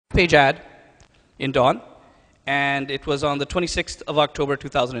Page ad in Dawn, and it was on the 26th of October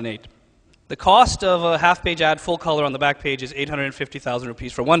 2008. The cost of a half-page ad full color on the back page is 850,000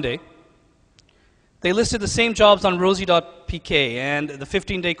 rupees for one day. They listed the same jobs on Rozee.pk, and the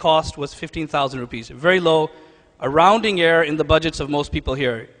 15-day cost was 15,000 rupees. Very low, a rounding error in the budgets of most people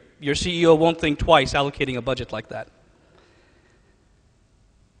here. Your CEO won't think twice allocating a budget like that.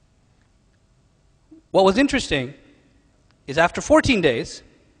 What was interesting is after 14 days,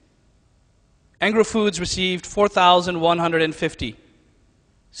 Angro Foods received 4,150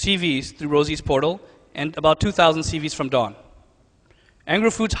 CVs through Rozee's portal and about 2,000 CVs from Dawn. Angro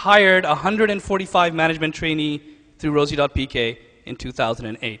Foods hired 145 management trainee through Rozee.pk in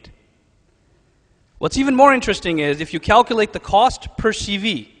 2008. What's even more interesting is if you calculate the cost per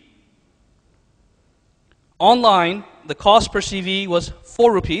CV, online the cost per CV was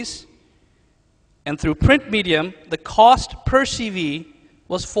 4 rupees, and through print medium the cost per CV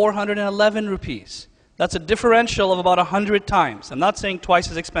was 411 rupees. That's a differential of about 100 times. I'm not saying twice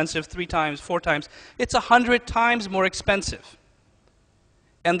as expensive, 3 times, 4 times. It's 100 times more expensive.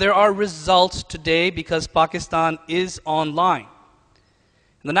 And there are results today because Pakistan is online.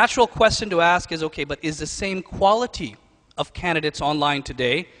 And the natural question to ask is, okay, but is the same quality of candidates online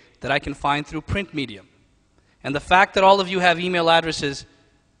today that I can find through print medium? And the fact that all of you have email addresses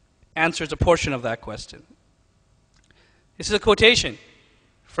answers a portion of that question. This is a quotation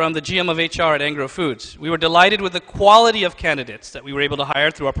from the GM of HR at Angro Foods. We were delighted with the quality of candidates that we were able to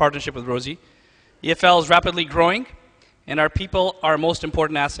hire through our partnership with Rozee. EFL is rapidly growing, and our people are our most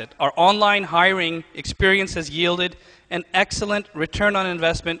important asset. Our online hiring experience has yielded an excellent return on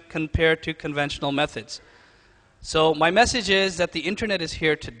investment compared to conventional methods. So my message is that the internet is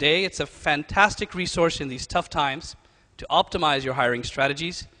here today. It's a fantastic resource in these tough times to optimize your hiring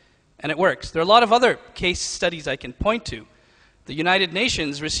strategies, and it works. There are a lot of other case studies I can point to. The United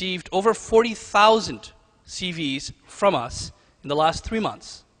Nations received over 40,000 CVs from us in the last 3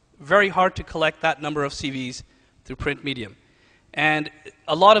 months. Very hard to collect that number of CVs through print medium. And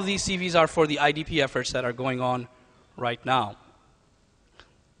a lot of these CVs are for the IDP efforts that are going on right now.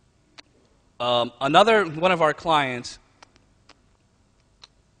 Another one of our clients,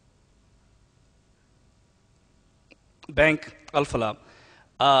 Bank Al-Falah,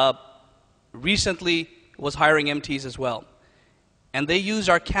 recently was hiring MTs as well. And they use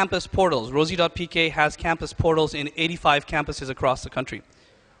our campus portals. Rozee.pk has campus portals in 85 campuses across the country.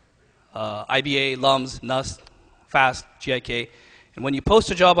 IBA, LUMS, NUS, FAST, GIK. And when you post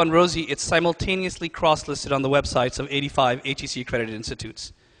a job on Rozee, it's simultaneously cross-listed on the websites of 85 HEC-accredited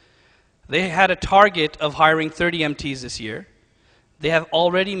institutes. They had a target of hiring 30 MTs this year. They have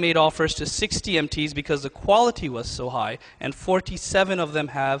already made offers to 60 MTs because the quality was so high, and 47 of them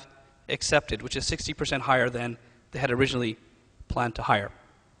have accepted, which is 60% higher than they had originally planned to hire.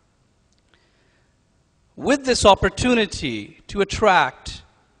 With this opportunity to attract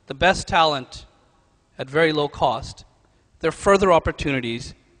the best talent at very low cost, there are further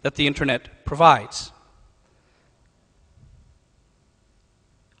opportunities that the internet provides.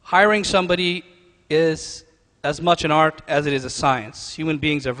 Hiring somebody is as much an art as it is a science. Human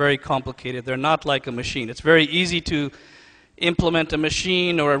beings are very complicated. They're not like a machine. It's very easy to implement a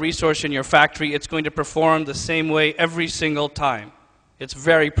machine or a resource in your factory. It's going to perform the same way every single time. It's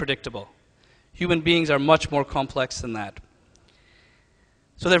very predictable. Human beings are much more complex than that.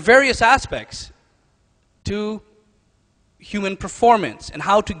 So there are various aspects to human performance and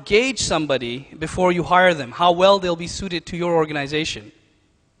how to gauge somebody before you hire them, how well they'll be suited to your organization.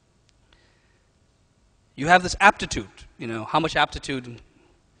 You have this aptitude, how much aptitude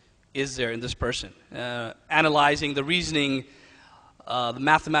is there in this person? Analyzing the reasoning, the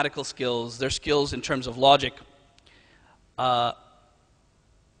mathematical skills, their skills in terms of logic.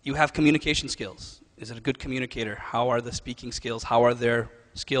 You have communication skills. Is it a good communicator? How are the speaking skills? How are their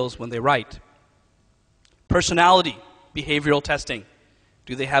skills when they write? Personality, behavioral testing.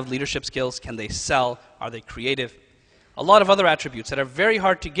 Do they have leadership skills? Can they sell? Are they creative? A lot of other attributes that are very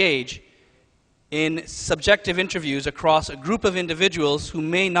hard to gauge in subjective interviews across a group of individuals who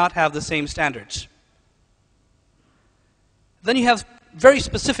may not have the same standards. Then you have very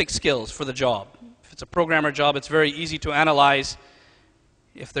specific skills for the job. If it's a programmer job, it's very easy to analyze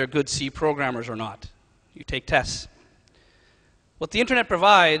if they're good C programmers or not. You take tests. What the internet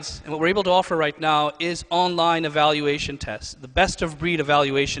provides, and what we're able to offer right now, is online evaluation tests, the best of breed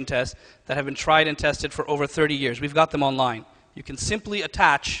evaluation tests that have been tried and tested for over 30 years. We've got them online. You can simply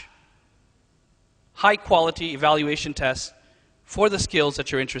attach high-quality evaluation tests for the skills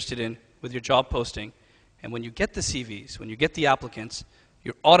that you're interested in with your job posting. And when you get the CVs, when you get the applicants,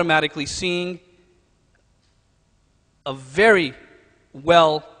 you're automatically seeing a very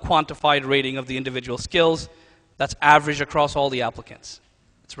well quantified rating of the individual skills that's averaged across all the applicants.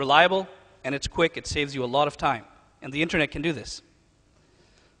 It's reliable and it's quick. It saves you a lot of time. And the internet can do this.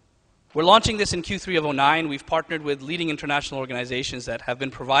 We're launching this in Q3 of 2009. We've partnered with leading international organizations that have been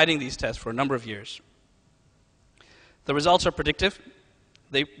providing these tests for a number of years. The results are predictive.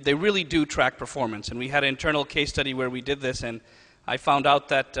 They really do track performance. And we had an internal case study where we did this, and I found out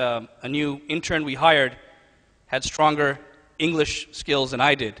that a new intern we hired had stronger English skills than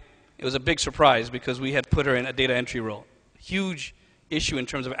I did. It was a big surprise because we had put her in a data entry role. Huge issue in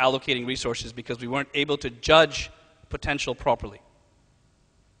terms of allocating resources because we weren't able to judge potential properly.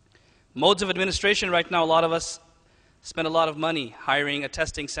 Modes of administration right now, a lot of us spend a lot of money hiring a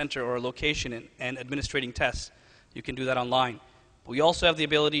testing center or a location and administrating tests. You can do that online. But we also have the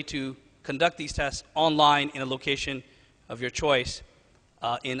ability to conduct these tests online in a location of your choice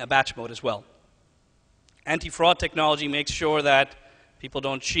in a batch mode as well. Anti-fraud technology makes sure that people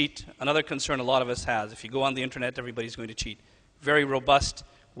don't cheat. Another concern a lot of us has, if you go on the internet, everybody's going to cheat. Very robust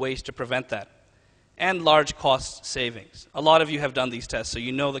ways to prevent that. And large cost savings. A lot of you have done these tests, so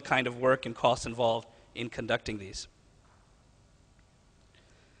you know the kind of work and costs involved in conducting these.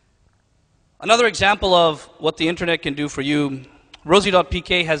 Another example of what the internet can do for you,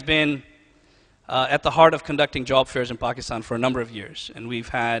 Rozee.pk has been at the heart of conducting job fairs in Pakistan for a number of years, and we've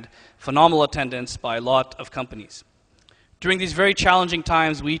had phenomenal attendance by a lot of companies. During these very challenging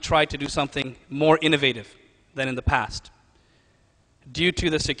times, we tried to do something more innovative than in the past. Due to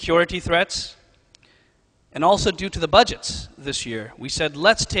the security threats, and also due to the budgets this year, we said,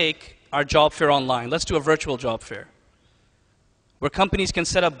 let's take our job fair online. Let's do a virtual job fair where companies can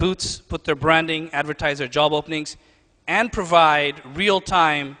set up booths, put their branding, advertise their job openings, and provide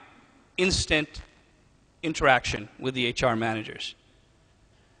real-time, instant interaction with the HR managers.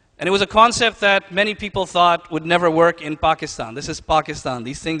 And it was a concept that many people thought would never work in Pakistan. This is Pakistan.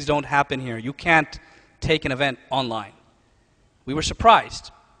 These things don't happen here. You can't take an event online. We were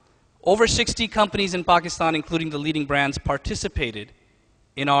surprised. Over 60 companies in Pakistan, including the leading brands, participated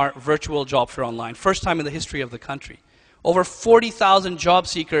in our virtual job fair online. First time in the history of the country. Over 40,000 job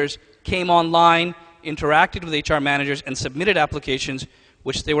seekers came online, interacted with HR managers, and submitted applications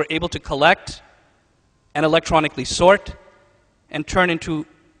which they were able to collect and electronically sort and turn into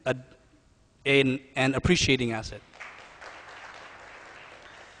an appreciating asset.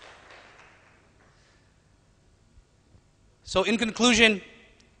 So in conclusion,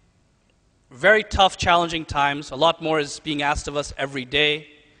 very tough, challenging times. A lot more is being asked of us every day,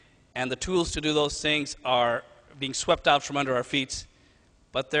 and the tools to do those things are being swept out from under our feet.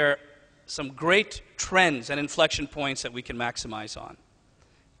 But there are some great trends and inflection points that we can maximize on.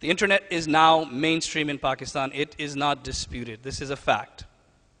 The internet is now mainstream in Pakistan. It is not disputed. This is a fact.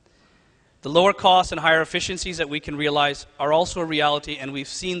 The lower costs and higher efficiencies that we can realize are also a reality, and we've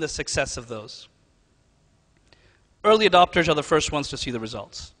seen the success of those. Early adopters are the first ones to see the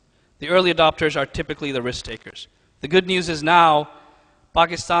results. The early adopters are typically the risk takers. The good news is now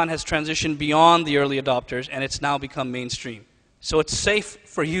Pakistan has transitioned beyond the early adopters, and it's now become mainstream. So it's safe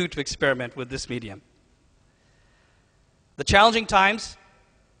for you to experiment with this medium. The challenging times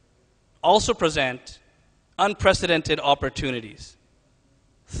also present unprecedented opportunities.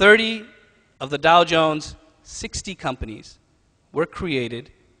 30 of the Dow Jones 60 companies were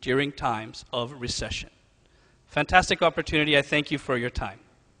created during times of recession. Fantastic opportunity. I thank you for your time.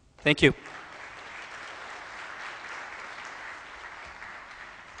 Thank you.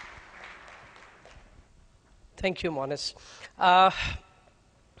 Thank you, Monis.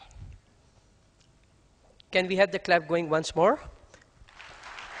 Can we have the clap going once more?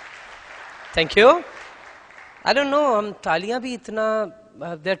 Thank you. I don't know, Taliyan bhi itna,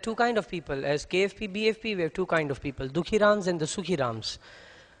 there are two kind of people. As KFP, BFP, we have two kind of people, Dukhi Rams and the Sukhi Rams.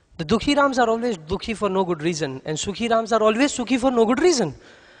 The Dukhi Rams are always Dukhi for no good reason, and Sukhi Rams are always Sukhi for no good reason.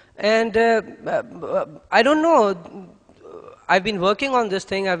 And I don't know, I've been working on this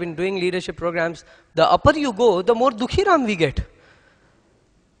thing, I've been doing leadership programs. The upper you go, the more Dukhi Ram we get.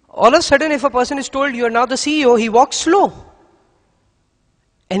 All of a sudden, if a person is told you are now the CEO, he walks slow.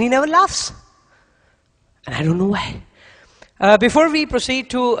 And he never laughs. And I don't know why. Before we proceed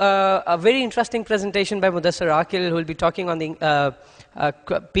to a very interesting presentation by Mudassir Aqil, who will be talking on the